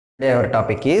Today our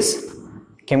topic is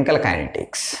chemical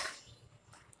kinetics.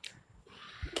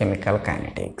 Chemical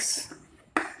kinetics.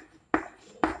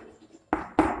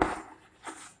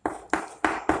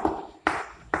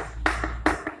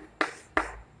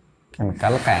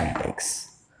 Chemical kinetics.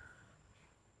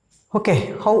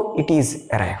 Okay, how it is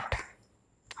arrived?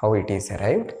 How it is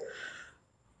arrived?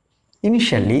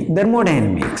 Initially,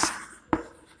 thermodynamics.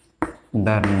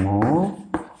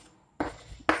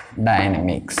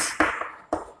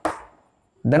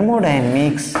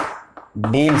 Thermodynamics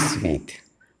deals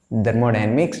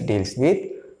with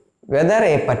whether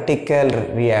a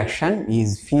particular reaction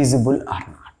is feasible or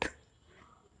not.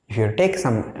 If you take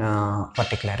some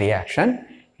particular reaction,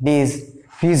 it is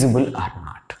feasible or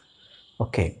not.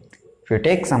 Okay, if you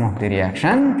take some of the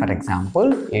reaction, for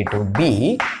example, A to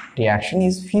B, reaction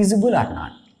is feasible or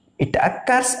not. It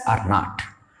occurs or not.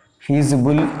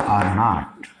 Feasible or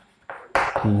not.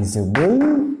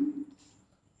 Feasible.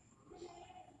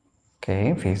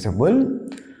 Okay, feasible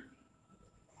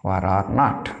or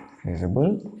not.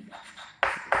 Feasible,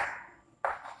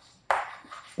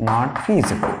 not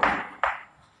feasible.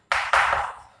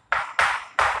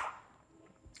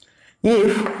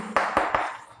 If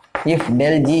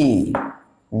del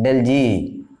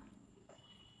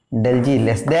G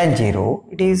less than 0,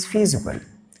 it is feasible.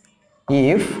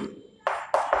 If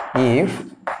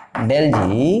del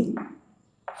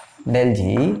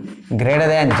G greater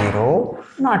than 0,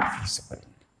 not feasible.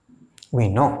 We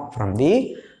know from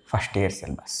the first year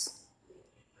syllabus.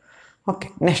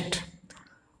 Okay, next.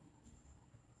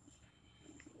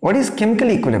 What is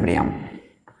chemical equilibrium?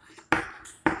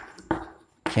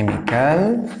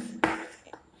 Chemical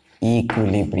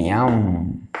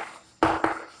equilibrium.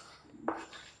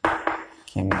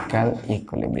 Chemical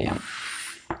equilibrium.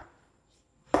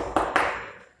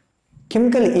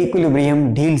 Chemical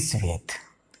equilibrium deals with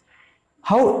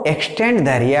how extent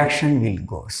the reaction will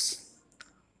goes.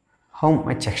 How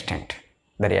much extent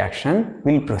the reaction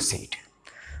will proceed.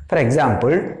 For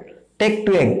example, take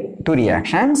two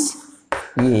reactions.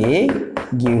 A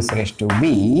gives rise to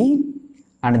B,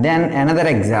 and then another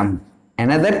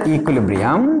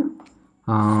equilibrium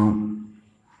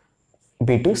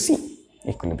B to C.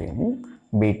 Equilibrium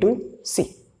B to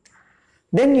C.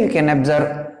 Then you can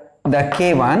observe the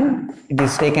K1, it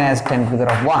is taken as 10 to the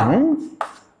power of 1,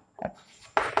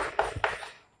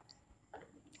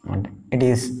 and it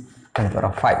is 10 to the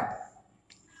power of 5.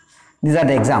 These are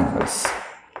the examples.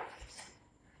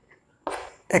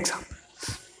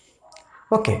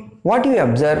 Okay, what you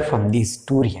observe from these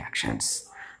two reactions?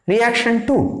 Reaction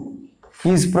 2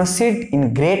 is proceed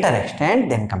in greater extent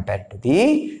than compared to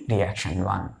the reaction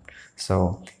 1.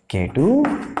 So K2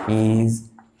 is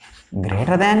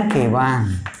greater than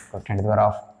K1. 10 to the power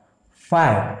of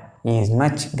 5 is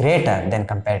much greater than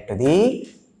compared to the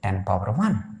 10 power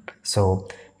 1. So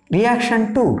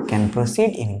reaction 2 can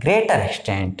proceed in greater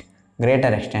extent.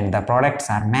 The products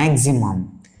are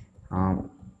maximum.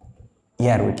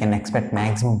 Here we can expect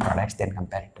maximum products than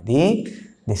compared to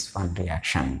this one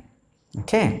reaction.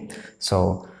 Okay,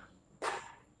 so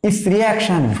this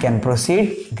reaction can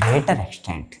proceed greater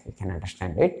extent. You can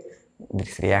understand it.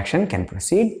 This reaction can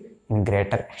proceed in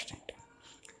greater extent.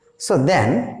 So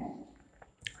then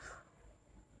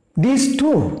these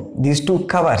two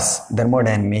covers,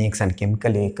 thermodynamics and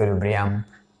chemical equilibrium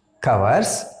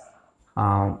covers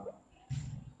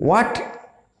what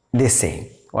they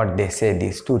say.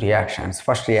 These two reactions.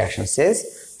 First reaction says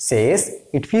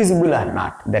it feasible or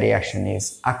not. The reaction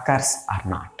is occurs or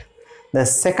not. The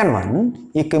second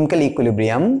one, chemical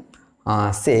equilibrium,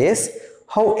 says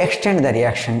how extent the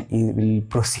reaction will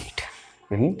proceed.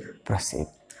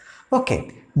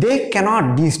 Okay, they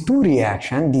cannot. These two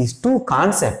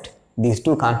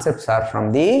concepts are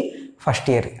from the first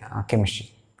year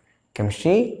chemistry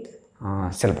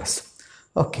syllabus.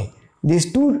 Okay,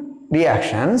 these two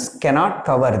reactions cannot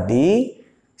cover the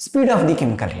speed of the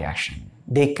chemical reaction.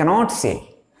 They cannot say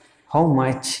how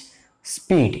much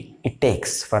speed it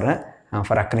takes for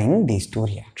occurring these two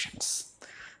reactions.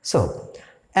 So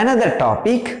another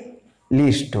topic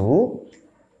leads to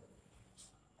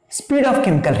speed of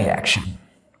chemical reaction.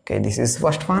 Okay, this is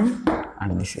first one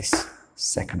and this is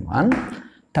second one.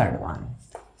 Third one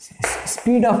says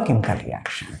speed of chemical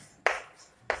reaction.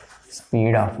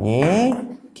 Speed of a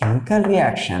chemical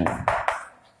reaction.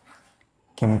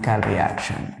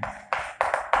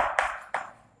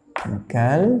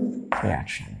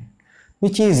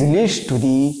 Which is leads to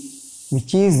the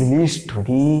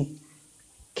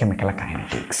chemical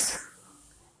kinetics.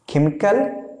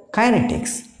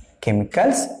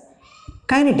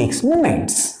 Kinetics,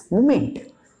 movement.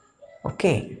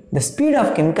 Okay, the speed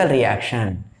of chemical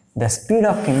reaction The speed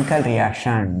of chemical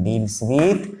reaction deals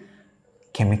with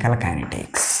chemical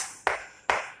kinetics.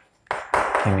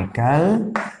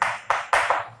 Chemical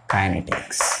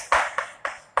kinetics.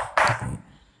 Okay.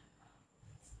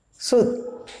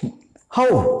 So,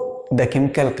 how the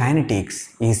chemical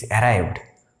kinetics is arrived?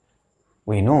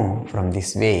 We know from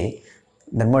this way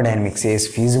thermodynamics is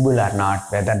feasible or not,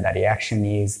 whether the reaction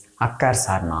is occurs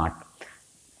or not.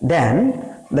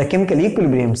 Then the chemical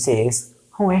equilibrium says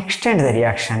how extent the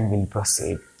reaction will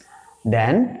proceed.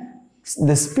 Then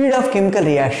the speed of chemical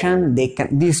reaction,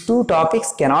 these two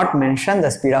topics cannot mention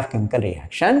the speed of chemical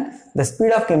reaction. The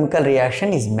speed of chemical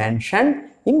reaction is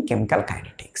mentioned in chemical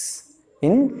kinetics.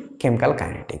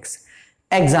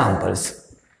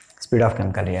 Examples: speed of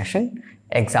chemical reaction.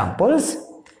 Examples.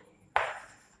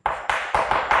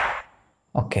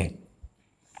 Okay.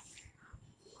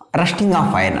 Rusting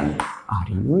of iron.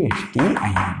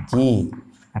 R-U-S-T-I-N-G.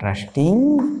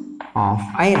 Rusting of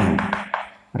iron.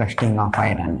 Rusting of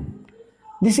iron.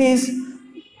 This is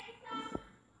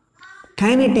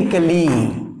kinetically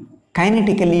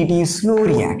it is slow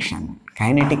reaction.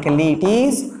 Kinetically it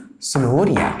is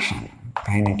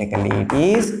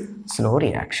slow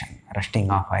reaction.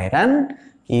 Rusting of iron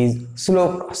is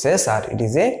slow process, or it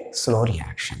is a slow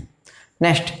reaction.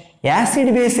 Next,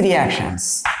 acid-base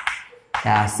reactions.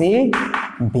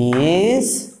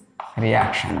 Acid-base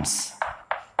reactions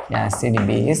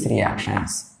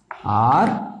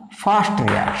are fast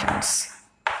reactions.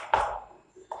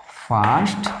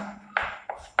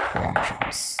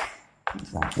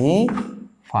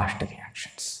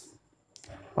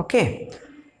 Okay.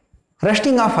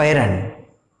 Rusting of iron,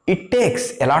 it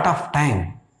takes a lot of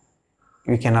time.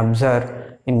 You can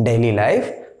observe in daily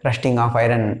life, rusting of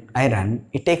iron,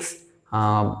 it takes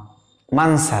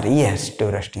months or years to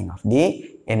rusting of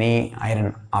any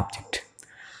iron object.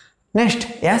 Next,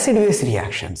 acid-base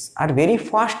reactions are very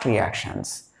fast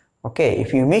reactions. Okay,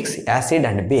 if you mix acid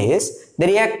and base, they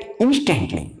react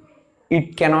instantly.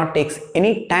 It cannot take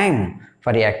any time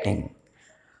for reacting.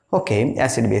 Okay,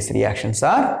 acid-base reactions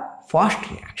are fast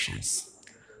reactions.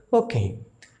 Okay,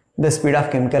 the speed of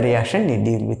chemical reaction, they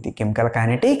deal with the chemical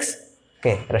kinetics.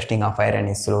 Okay, rusting of iron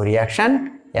is slow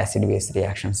reaction. Acid-base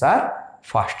reactions are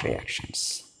fast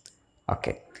reactions.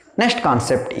 Okay, next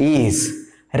concept is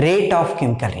rate of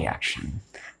chemical reaction.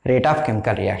 Rate of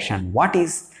chemical reaction. What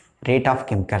is rate of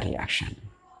chemical reaction?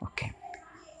 Okay,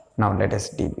 now let us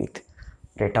deal with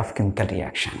rate of chemical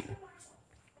reaction.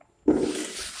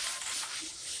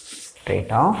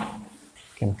 Rate of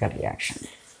chemical reaction.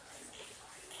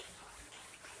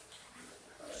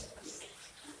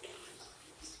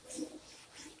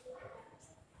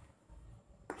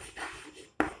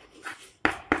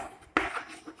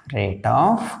 Rate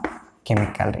of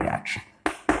chemical reaction.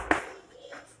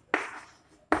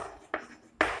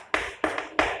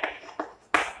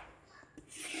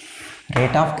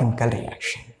 Rate of chemical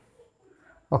reaction.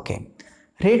 Okay,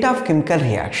 rate of chemical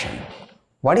reaction.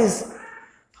 What is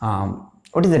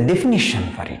the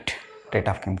definition for it? Rate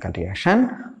of chemical reaction.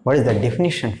 What is the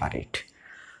definition for it?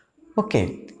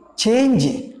 Okay, change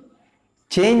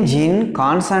in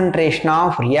concentration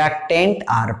of reactant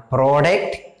or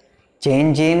product.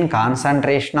 Change in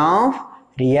concentration of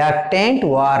reactant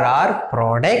or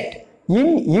product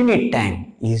in unit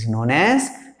time is known as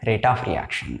rate of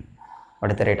reaction.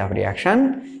 What is the rate of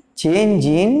reaction? Change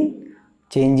in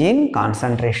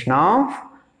concentration of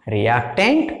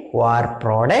reactant or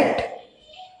product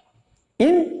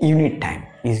in unit time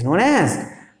is known as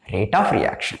rate of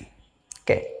reaction.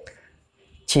 Okay,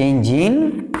 change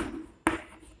in.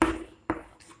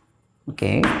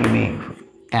 Okay, we may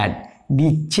add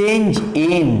the change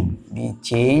in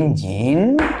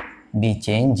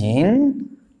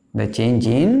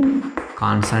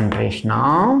concentration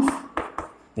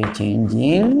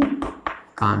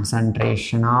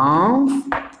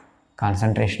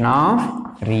of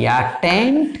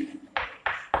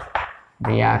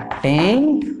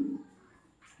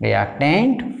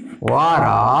reactant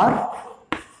or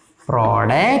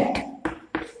product.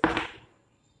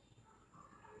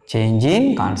 Change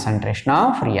in concentration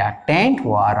of reactant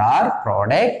or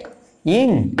product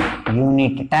in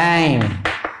unit time.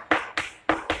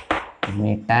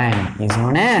 Unit time is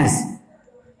known as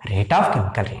rate of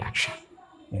chemical reaction.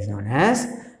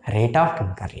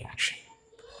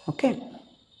 Okay.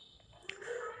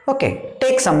 Okay.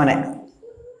 Take some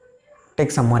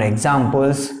more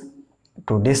examples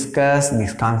to discuss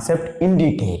this concept in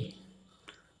detail.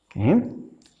 Okay.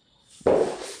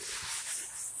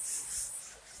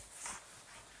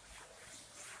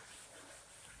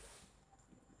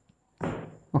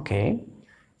 Okay,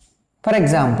 for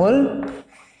example,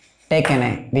 take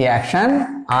a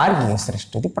reaction R gives rise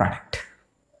to the product.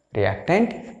 Reactant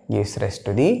gives rise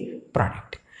to the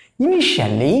product.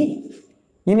 Initially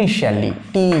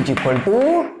T is equal to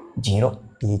 0.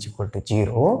 T is equal to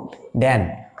 0. Then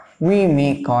we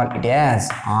may call it as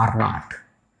R0.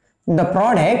 The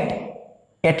product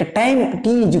at a time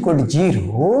T is equal to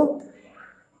 0.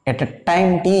 At a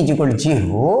time T is equal to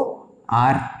 0,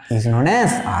 R is known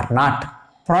as R0.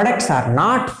 Products are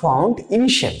not found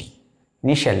initially.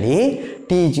 Initially,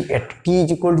 T is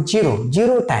equal to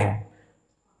 0 time.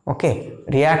 Okay,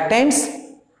 reactants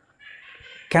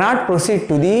cannot proceed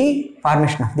to the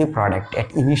formation of the product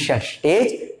at initial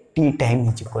stage. T time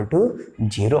is equal to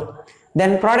 0.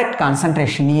 Then product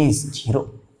concentration is 0.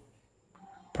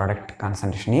 Product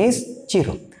concentration is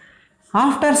 0.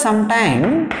 After some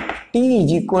time, T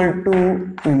is equal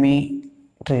to, we may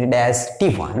treat it as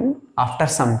T1. After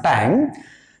some time,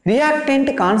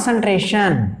 reactant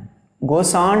concentration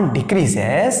goes on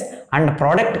decreases and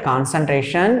product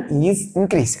concentration is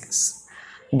increases.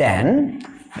 Then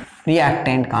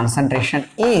reactant concentration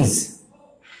is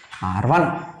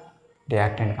R1.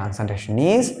 Reactant concentration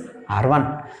is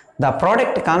R1. The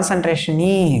product concentration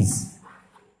is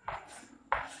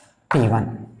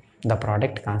P1. The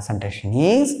product concentration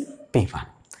is P1.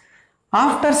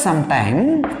 After some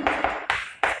time,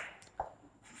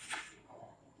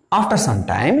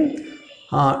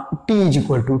 T is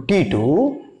equal to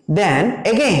T2, then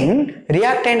again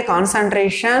reactant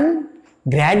concentration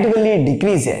gradually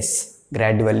decreases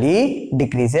and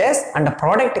the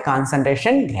product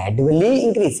concentration gradually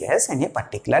increases in any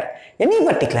particular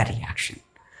reaction.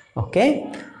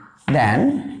 Okay,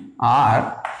 then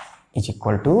R is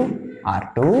equal to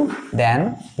R2,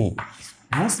 then P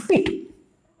as P2.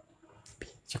 P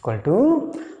is equal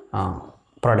to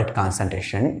product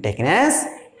concentration taken as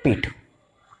P2.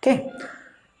 Okay.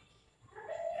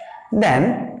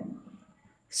 Then,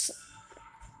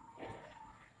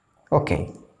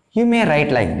 okay, you may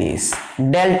write like this: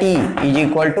 del T is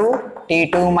equal to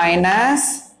T2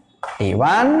 minus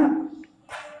T1.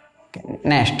 Okay.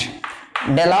 Next,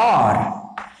 del R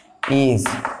is,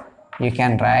 you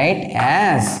can write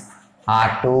as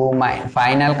R2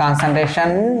 final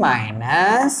concentration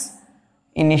minus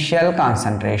initial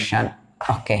concentration.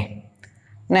 Okay.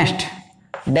 Next,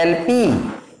 del P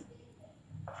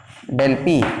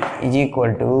is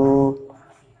equal to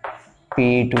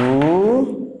P2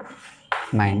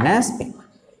 minus P1.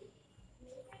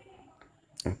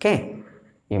 Okay,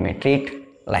 you may treat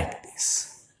like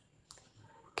this.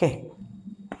 Okay,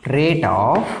 rate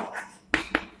of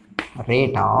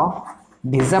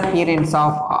disappearance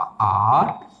of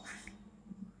R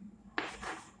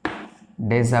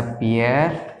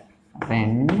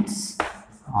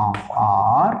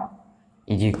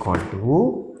is equal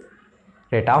to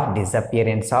rate of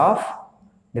disappearance of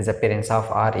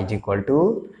R is equal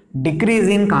to decrease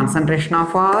in concentration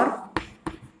of R,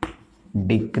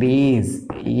 decrease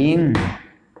in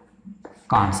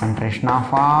concentration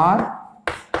of R,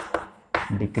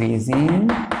 decrease in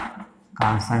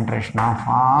concentration of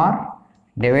R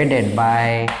divided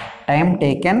by time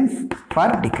taken for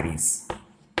decrease.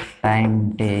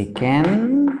 Time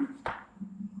taken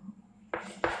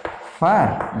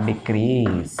for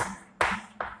decrease.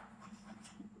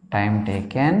 Time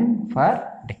taken for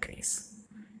decrease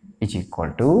is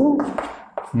equal to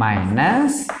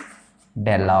minus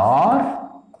del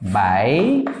R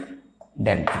by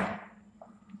del T.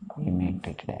 We may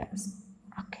treat it as,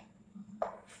 okay,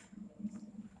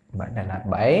 but del R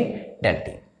by del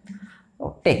T.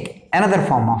 Oh, take another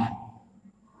form of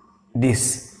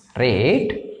this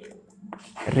rate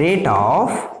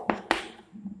of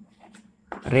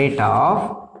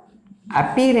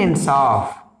appearance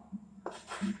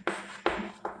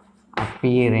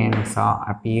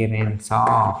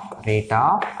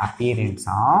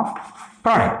of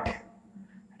product.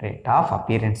 Rate of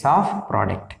appearance of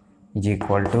product is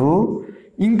equal to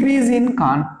increase in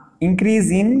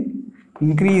concentration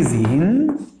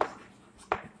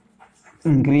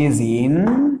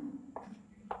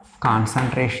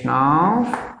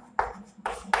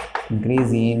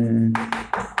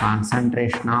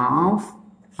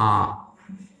of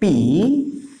P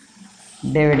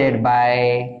divided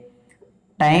by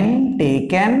time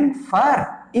taken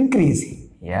for increasing.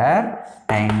 Here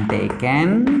time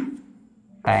taken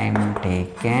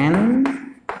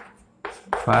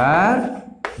for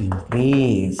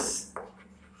increase,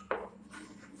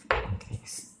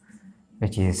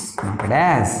 which is noted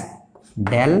as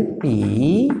del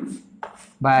P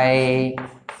by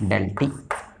del T.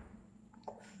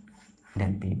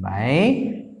 Del P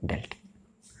by del T.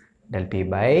 Del P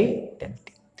by del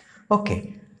T.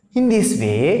 Okay. In this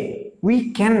way,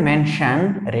 we can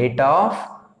mention rate of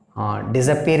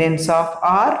disappearance of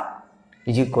R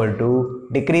is equal to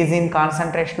decrease in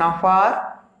concentration of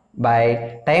R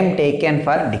by time taken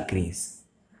for decrease.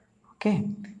 Okay,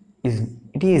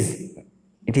 it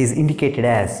is indicated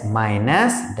as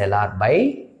minus del R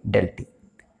by del T,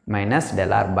 minus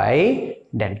del R by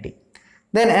del T.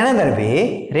 Then another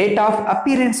way, rate of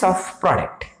appearance of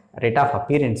product, rate of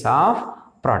appearance of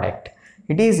product,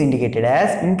 it is indicated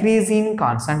as increase in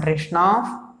concentration of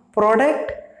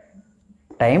product,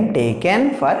 time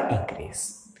taken for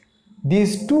increase.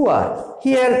 These two are,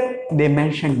 here they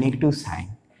mentioned negative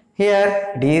sign,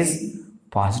 here it is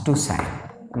positive sign.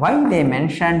 Why they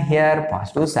mentioned here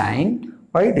positive sign?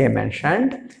 Why they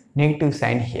mentioned negative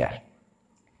sign here?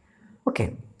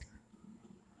 Okay.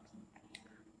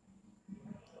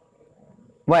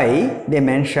 Why they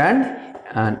mentioned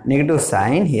negative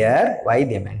sign here? Why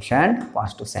they mentioned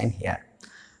positive sign here?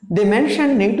 They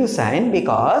mentioned negative sign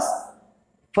because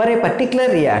for a particular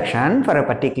reaction, for a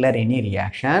particular any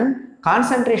reaction,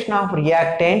 concentration of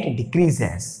reactant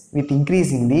decreases with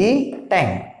increase in the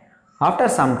time. After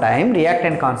some time,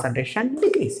 reactant concentration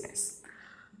decreases.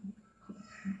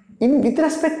 With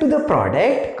respect to the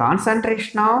product,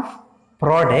 concentration of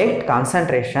product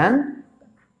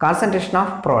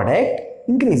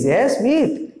increases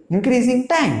with increasing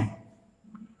time.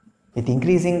 With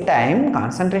increasing time,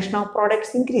 concentration of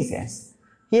products increases.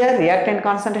 Here, reactant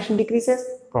concentration decreases,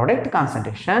 product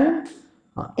concentration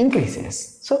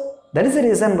increases. So, that is the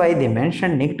reason why they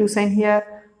mentioned negative sign here,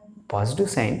 positive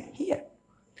sign here.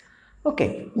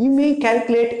 Okay, you may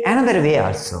calculate another way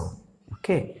also.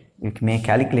 Okay, you may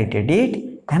calculate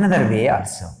it another way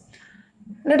also.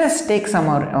 Let us take some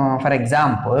more, for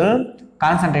example,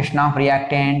 concentration of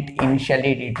reactant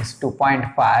initially it is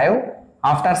 2.5.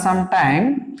 After some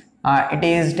time, it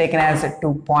is taken as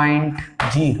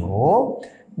 2.0.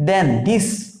 Then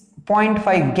this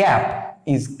 0.5 gap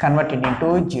is converted into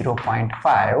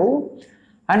 0.5.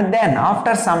 And then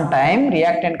after some time,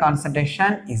 reactant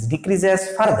concentration is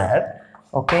decreases further.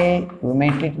 Okay, we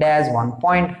made it as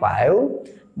 1.5.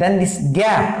 Then this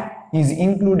gap is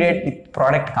included with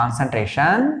product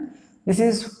concentration. This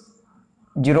is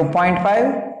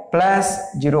 0.5 plus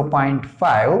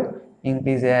 0.5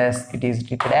 increases, it is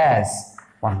treated as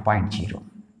 1.0.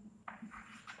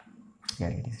 Here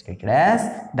it is treated as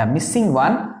the missing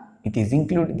one, it is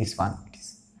included, this one, it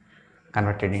is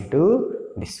converted into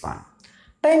this one.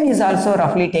 Time is also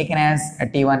roughly taken as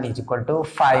T1 is equal to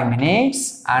 5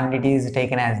 minutes and it is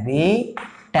taken as the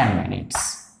 10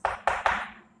 minutes.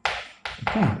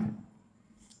 Okay.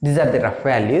 These are the rough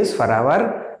values for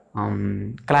our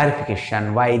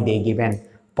clarification, why they given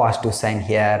positive sign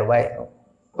here,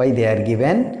 why they are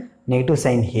given negative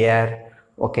sign here,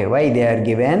 okay, why they are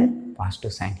given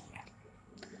positive sign here.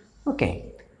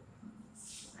 Okay,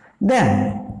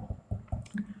 then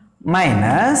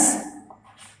minus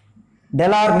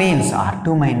del R means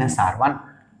R2 minus R1,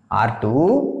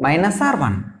 R2 minus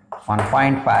R1,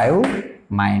 1.5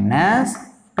 minus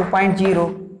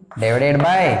 2.0 divided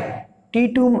by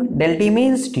T2 del T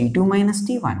means T2 minus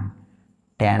T1,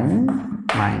 10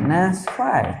 minus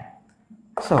 5.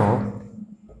 So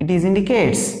it is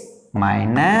indicates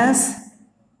minus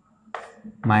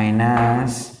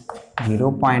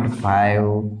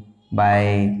 0.5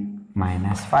 by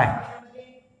minus 5.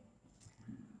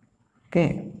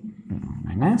 Okay,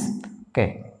 minus,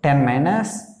 okay, 10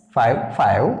 minus 5,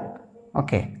 5.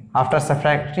 Okay, after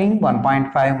subtracting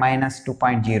 1.5 minus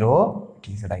 2.0, it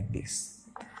is like this.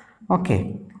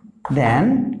 Okay,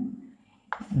 then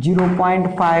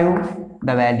 0.5,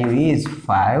 the value is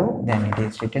 5, then it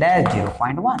is treated as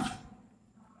 0.1.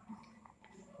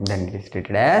 Then it is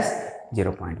treated as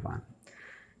 0.1.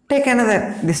 Take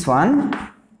another, this one,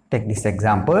 take this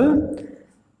example,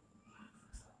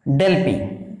 del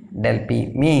P. Del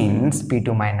P means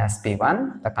P2 minus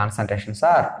P1, the concentrations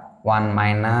are 1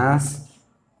 minus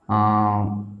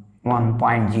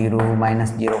 1.0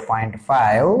 minus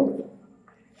 0.5.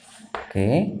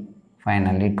 Okay,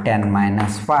 finally 10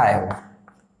 minus 5,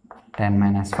 10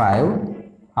 minus 5,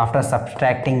 after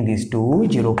subtracting these two,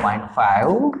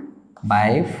 0.5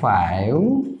 by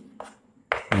 5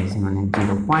 is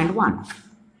 0.1.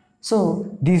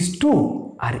 So these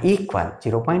two are equal,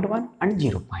 0.1 and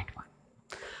 0.1,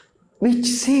 which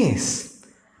says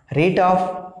rate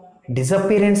of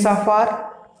disappearance of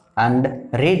R and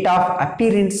rate of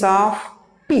appearance of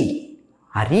P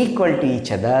are equal to each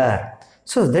other.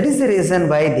 So that is the reason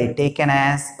why they taken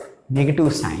as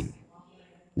negative sign.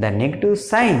 The negative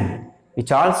sign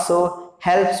which also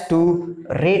helps to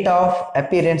rate of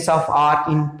appearance of R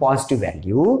in positive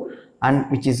value and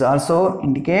which is also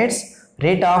indicates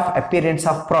rate of appearance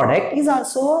of product is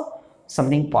also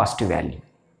something positive value.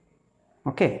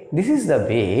 Okay, this is the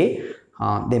way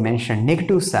they mentioned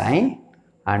negative sign,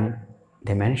 and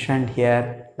they mentioned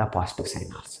here the positive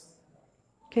sign also.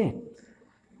 Okay,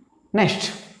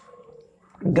 next,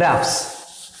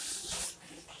 graphs.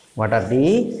 What are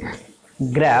the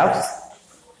graphs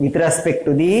with respect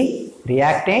to the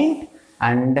reactant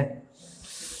and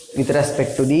with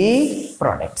respect to the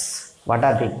products? What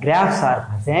are the graphs are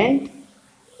present?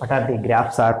 What are the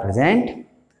graphs are present?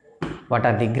 What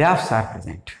are the graphs are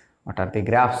present? What are the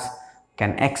graphs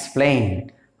can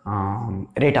explain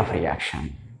rate of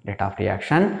reaction? Rate of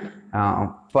reaction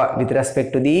with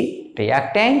respect to the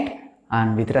reactant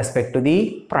and with respect to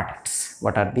the products.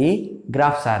 What are the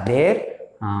graphs are there?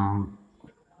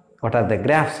 What are the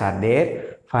graphs are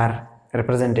there for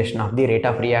representation of the rate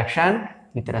of reaction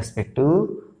with respect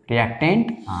to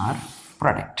reactant or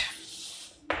product?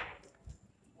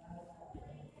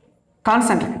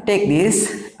 Concentrate. Take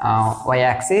this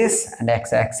y-axis and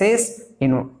x-axis.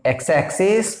 In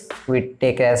x-axis we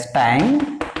take as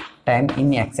time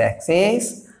in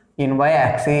x-axis. In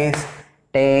y-axis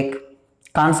take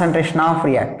concentration of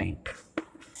reactant.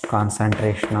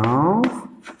 Concentration of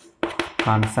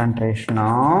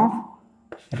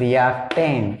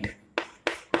reactant.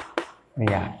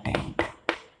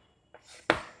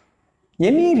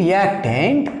 Any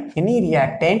reactant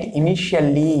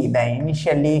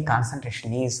initially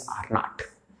concentration is R naught.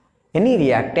 Any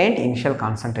reactant initial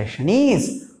concentration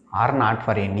is R naught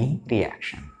for any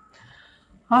reaction.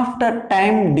 After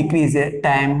time increases,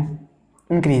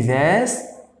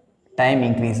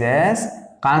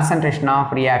 concentration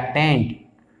of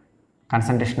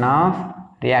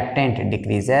reactant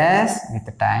decreases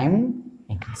with time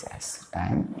increases.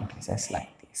 Time increases like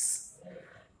this.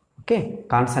 Okay,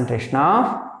 concentration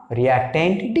of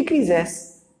reactant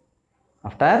decreases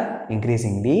after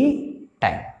increasing the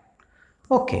time.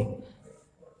 Okay,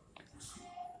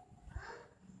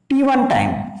 T1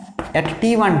 time. At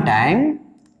T1 time,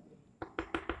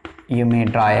 you may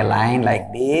draw a line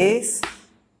like this.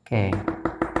 Okay,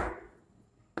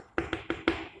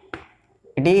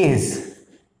 it is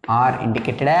R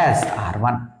indicated as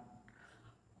R1.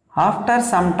 After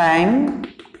some time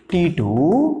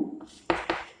T2,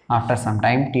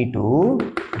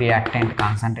 reactant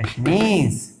concentration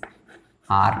is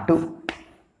R2,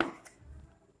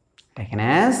 taken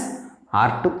as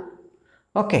R2.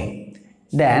 Okay,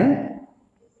 then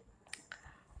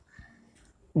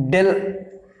del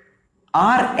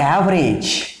R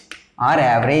average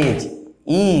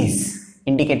is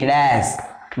indicated as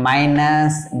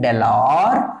minus del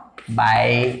R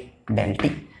by del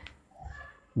T.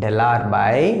 Del R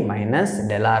by minus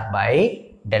del R by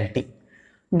del T.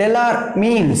 Del R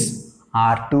means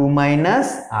R2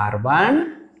 minus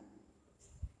R1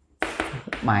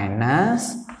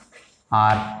 minus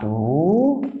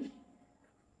R2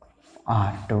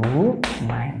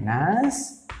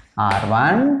 minus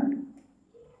R1.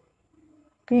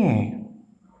 Okay,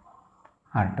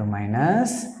 R2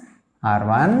 minus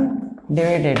R1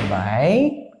 divided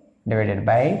by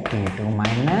T2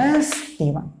 minus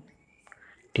T1.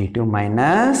 T2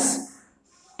 minus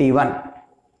T1.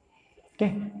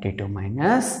 Okay, T2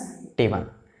 minus T1.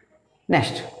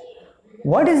 Next,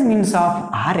 what is means of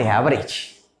R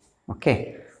average?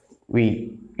 Okay,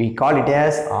 we call it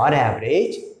as R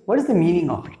average. What is the meaning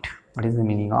of it? What is the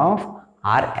meaning of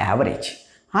R average?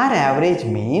 R average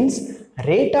means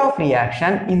rate of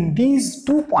reaction in these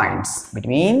 2 points.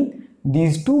 Between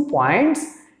these 2 points,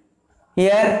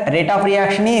 here rate of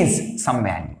reaction is some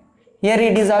value. Here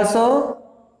it is also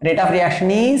rate of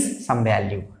reaction is some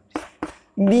value.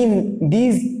 In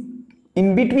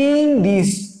between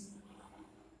these,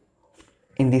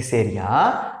 in this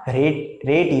area,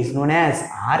 rate is known as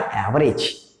R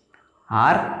average.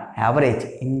 R average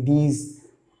in these,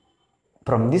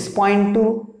 from this point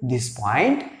to this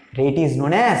point, rate is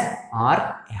known as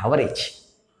R average.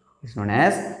 It's known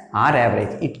as R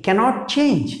average. It cannot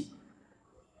change.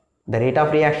 The rate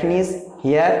of reaction is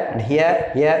here and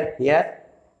here, here.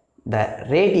 The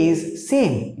rate is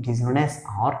same. It is known as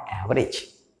R average.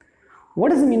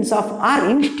 What is the means of R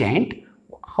instant?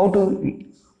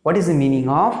 What is the meaning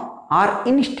of R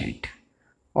instant?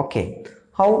 Okay,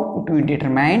 how do we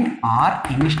determine R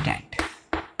instant?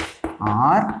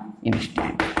 R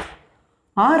instant.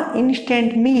 R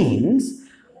instant means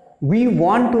we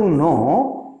want to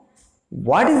know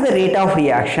what is the rate of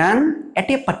reaction at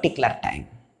a particular time.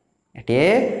 At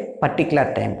a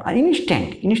particular time,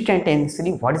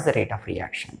 instantaneously, what is the rate of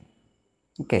reaction?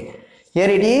 Okay, here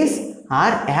it is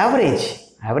R average.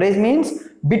 Average means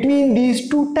between these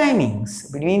 2 timings.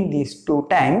 Between these 2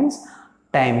 timings,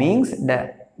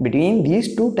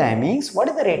 what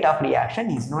is the rate of reaction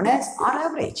is known as R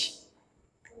average.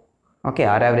 Okay,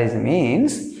 R average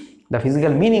means, the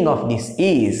physical meaning of this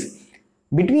is,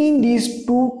 between these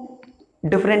two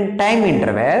different time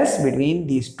intervals,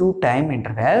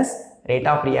 rate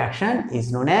of reaction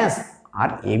is known as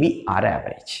RAV, R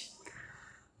average.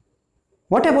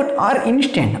 What about R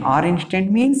instant? R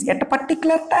instant means at a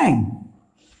particular time.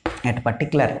 At a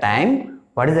particular time,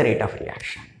 what is the rate of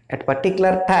reaction? At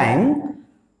particular time,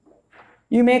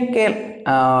 you make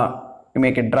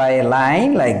a dry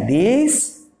line like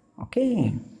this,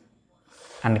 okay,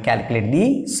 and calculate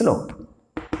the slope.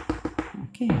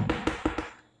 Okay.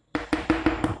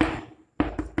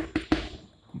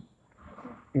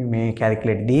 You may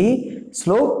calculate the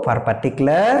slope for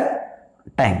particular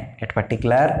time. At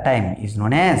particular time is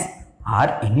known as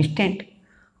R instant.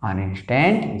 R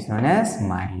instant is known as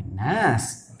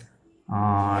minus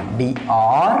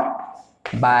dr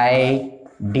by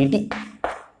dt.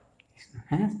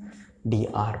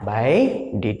 Dr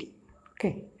by dt.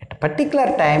 Okay. At a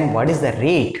particular time, what is the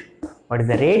rate? What is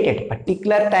the rate at a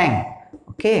particular time?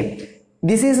 Okay.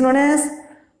 This is known as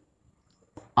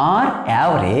R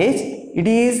average. It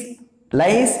is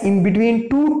lies in between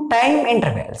two time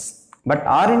intervals. But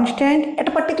R instant at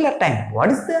a particular time. What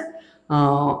is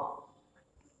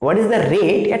the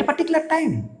rate at a particular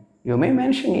time? You may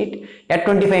mention it at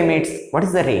 25 minutes. What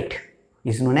is the rate?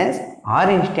 Is known as R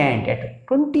instant. At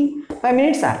 25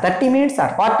 minutes or 30 minutes or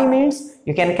 40 minutes,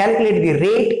 you can calculate the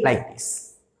rate like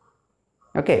this.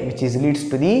 Okay, which is leads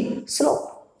to the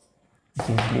slope.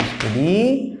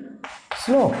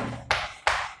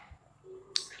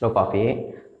 Slope of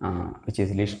A, which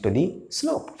is leads to the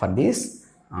slope for this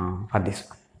one.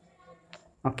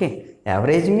 Okay,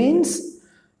 average means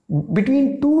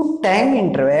between two time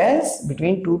intervals,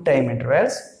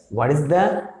 what is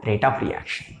the rate of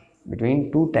reaction?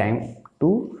 Between two time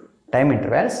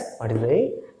intervals, what is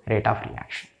the rate of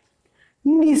reaction?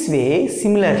 In this way,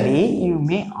 similarly, you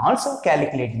may also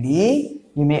calculate the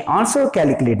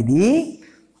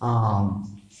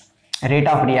rate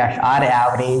of reaction, R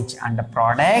average and the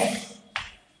product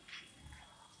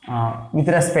with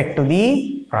respect to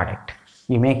the product.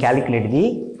 You may calculate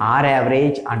the R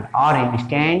average and R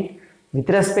instant with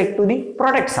respect to the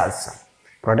products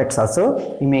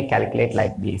also. You may calculate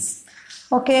like this.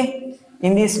 Okay,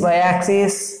 in this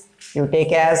y-axis, you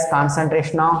take as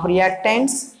concentration of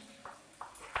reactants,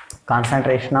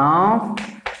 concentration of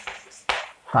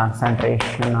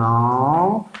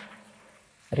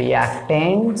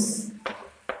reactants,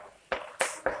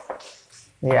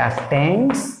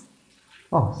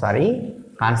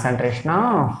 concentration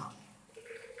of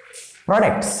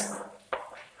products,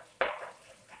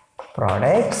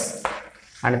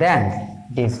 and then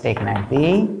it is taken at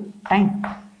the time.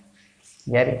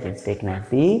 Here it is taken at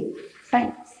the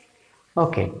time.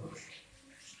 Okay.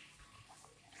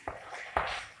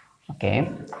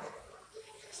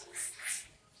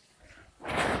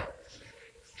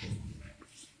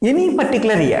 Any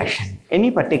particular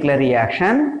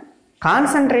reaction,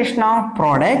 concentration of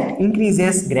product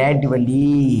increases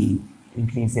gradually.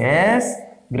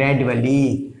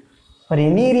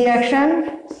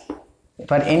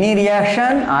 For any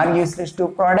reaction, R is equal to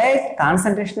product,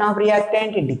 concentration of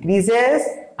reactant decreases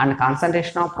and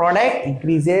concentration of product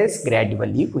increases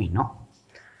gradually, we know.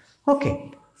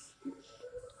 Okay.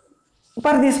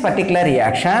 For this particular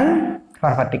reaction,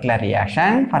 for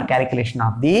calculation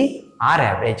of the R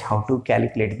average, how to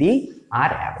calculate the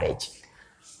R average?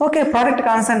 Okay, product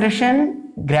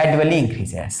concentration gradually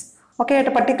increases. Okay, at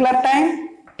a particular time,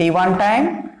 T1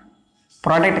 time,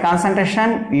 product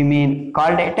concentration we may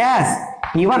call it as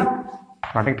T1.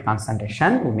 Product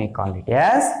concentration we may call it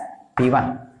as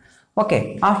T1.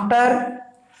 Okay, after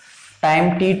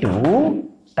time T2,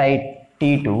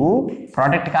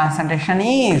 product concentration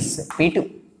is P2.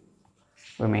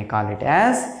 We may call it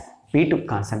as P2.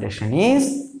 Concentration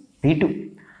is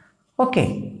P2.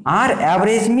 Okay, R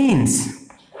average means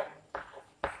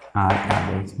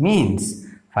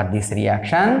for this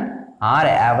reaction, R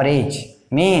average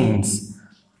means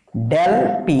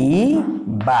del P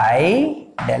by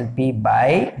del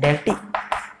T,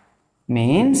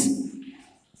 means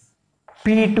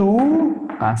P2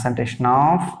 concentration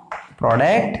of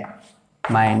product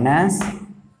minus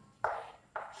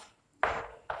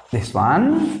this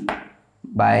one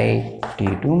by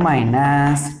T2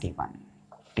 minus T1.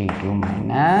 T2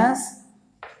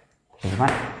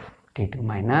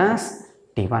 minus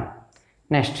T1.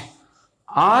 Next,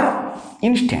 R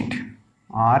instant.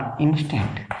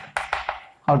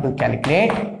 How to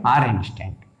calculate R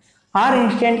instant? R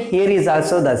instant here is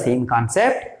also the same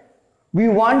concept. We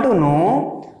want to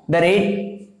know the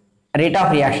rate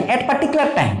of reaction at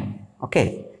particular time.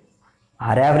 Okay.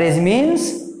 R average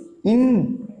means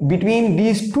in between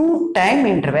these two time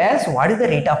intervals, what is the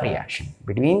rate of reaction?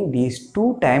 Between these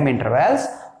two time intervals,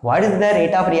 what is the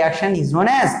rate of reaction is known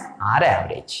as R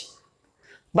average.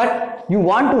 But you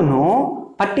want to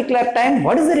know particular time,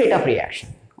 what is the rate of reaction?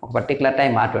 A particular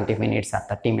time or 20 minutes or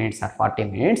 30 minutes or 40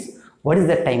 minutes, what is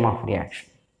the time of reaction?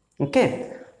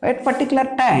 Okay, at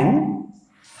particular time,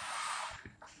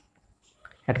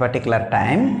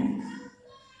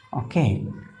 okay,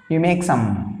 you make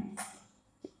some,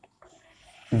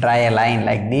 draw a line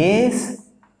like this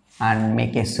and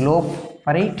make a slope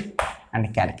for it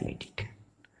and calculate it.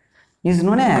 Is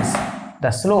known as, the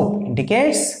slope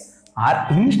indicates R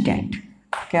instant.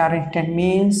 Okay, R instant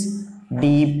means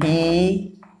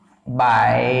dp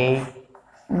by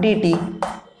dt,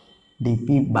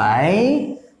 dp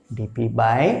by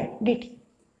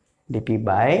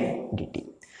dt.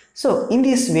 So in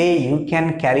this way you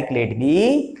can calculate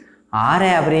the R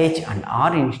average and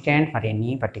R instant for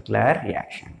any particular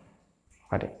reaction.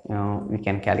 We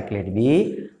can calculate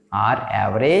the R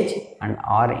average and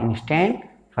R instant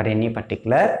for any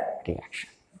particular reaction.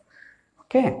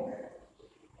 Okay.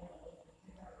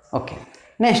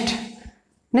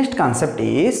 Next concept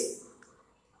is,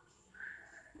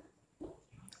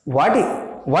 what is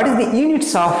the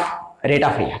units of rate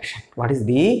of reaction? What is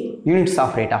the units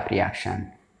of rate of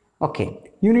reaction? Okay,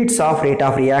 units of rate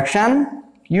of reaction,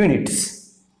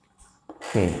 units.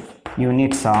 Okay,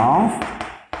 units of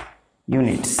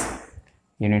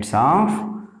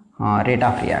rate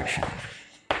of reaction.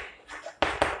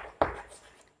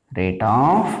 Rate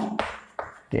of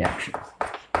reaction.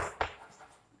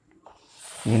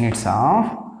 Units of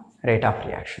rate of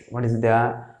reaction. What is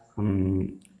the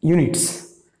units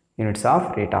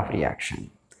of rate of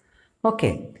reaction?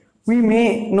 Okay, we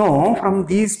may know from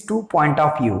these two point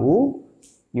of view,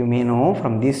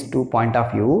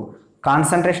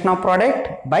 concentration of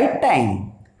product by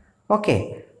time.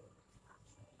 Okay,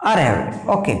 R average.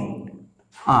 Okay,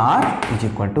 R is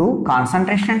equal to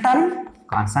concentration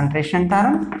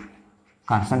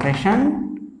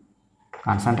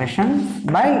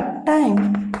by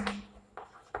time.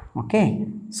 Okay,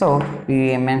 so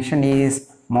we mentioned is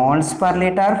moles per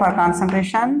liter for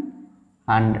concentration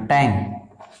and time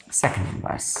second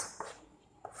inverse.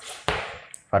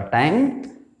 For time,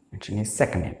 mention is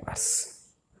second inverse.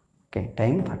 Okay,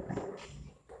 time for time.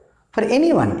 For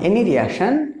any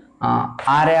reaction, R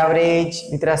average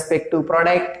with respect to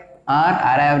product or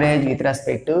R average with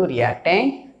respect to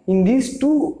reactant. In these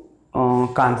two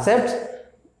concepts,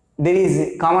 there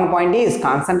is common point is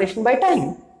concentration by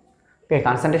time. Okay,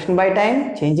 concentration by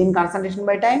time, change in concentration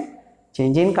by time,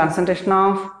 change in concentration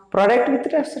of product with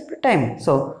respect to time.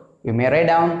 So you may write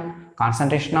down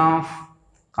concentration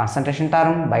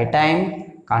term by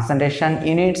time, concentration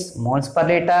units, moles per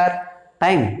liter,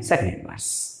 time second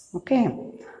inverse. Okay,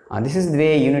 this is the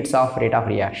way units of rate of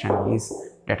reaction is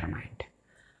determined.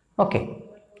 Okay,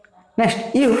 next,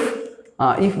 if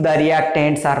the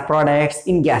reactants are products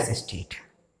in gas state.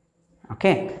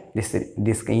 Okay,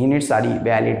 these units are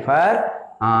valid for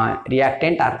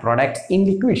reactant or products in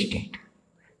liquid state.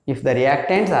 If the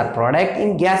reactants are product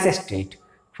in gas state,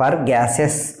 for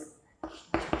gases,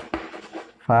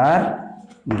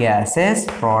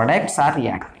 products are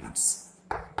reactants.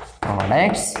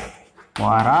 Products or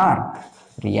are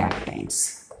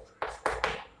reactants.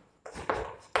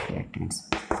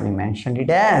 We mentioned it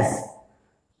as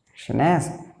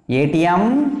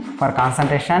ATM for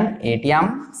concentration,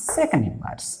 ATM second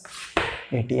inverse.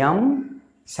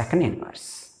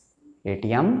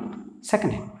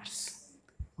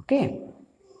 Okay.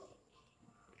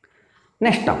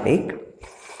 Next topic.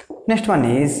 Next one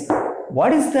is,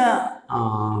 what is the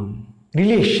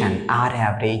relation R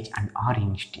average and R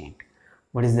instant?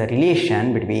 What is the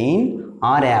relation between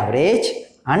R average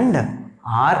and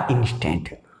R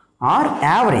instant? R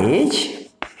average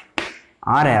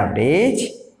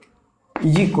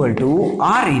is equal to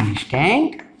R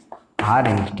instant at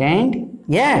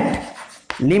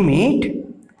limit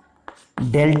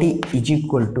del T is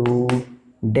equal to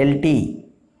del T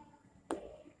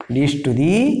leads to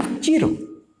the 0.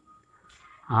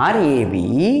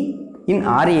 In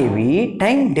RAV,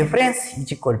 time difference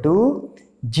is equal to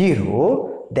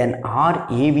 0, then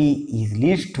RAV is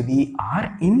leads to the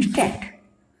R instant.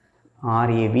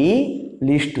 RAV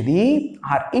leads to the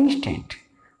R instant.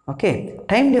 Okay,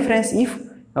 time difference, if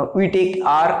we take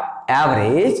R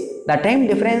average, the time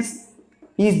difference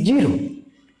is 0,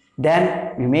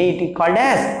 then we may it called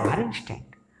as R instant.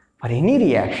 For any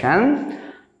reaction,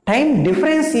 time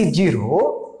difference is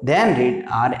 0, then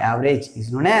R average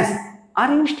is known as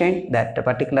R instant. That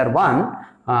particular one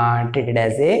treated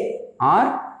as a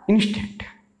R instant.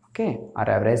 Okay, R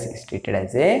average is treated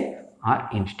as a or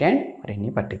instant for any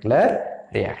particular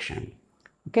reaction.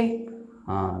 Okay,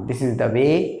 this is the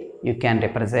way you can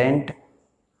represent.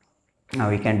 Now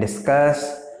we can discuss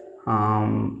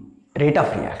rate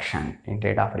of reaction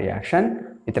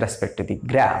with respect to the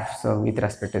graph. So with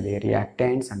respect to the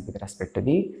reactants and with respect to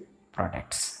the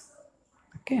products.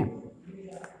 Okay.